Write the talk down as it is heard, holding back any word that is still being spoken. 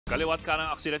Kaliwat ka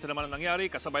ng aksidente naman ang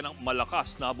nangyari kasabay ng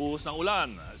malakas na buhos ng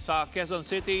ulan. Sa Quezon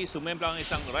City, sumemplang ang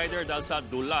isang rider dahil sa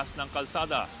dulas ng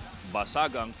kalsada.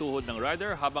 Basag ang tuhod ng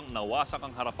rider habang nawasak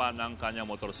ang harapan ng kanyang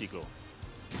motorsiklo.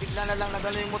 Bigla na lang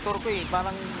nagano yung motor ko eh.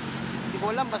 Parang hindi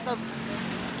ko alam, basta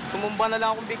tumumba na lang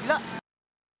akong bigla.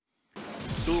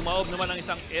 Tumaob naman ang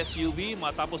isang SUV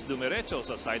matapos dumiretso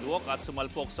sa sidewalk at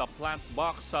sumalpok sa plant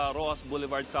box sa Roxas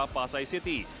Boulevard sa Pasay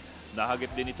City.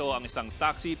 Nahagip din ito ang isang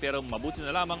taxi pero mabuti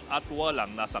na lamang at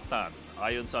walang nasaktan.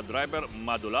 Ayon sa driver,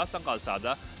 madulas ang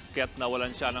kalsada kaya't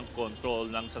nawalan siya ng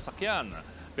kontrol ng sasakyan.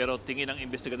 Pero tingin ng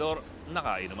investigador,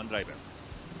 nakainom ang driver.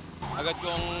 Agad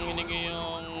kong hiningi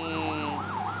yung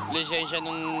lisensya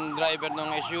ng driver ng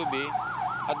SUV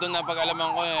at doon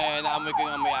napag-alaman ko naamoy ko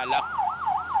yung amoy alak.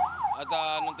 At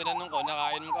nung tinanong ko,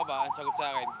 nakainom ka ba? Ang sagot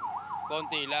sa akin,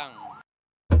 konti lang.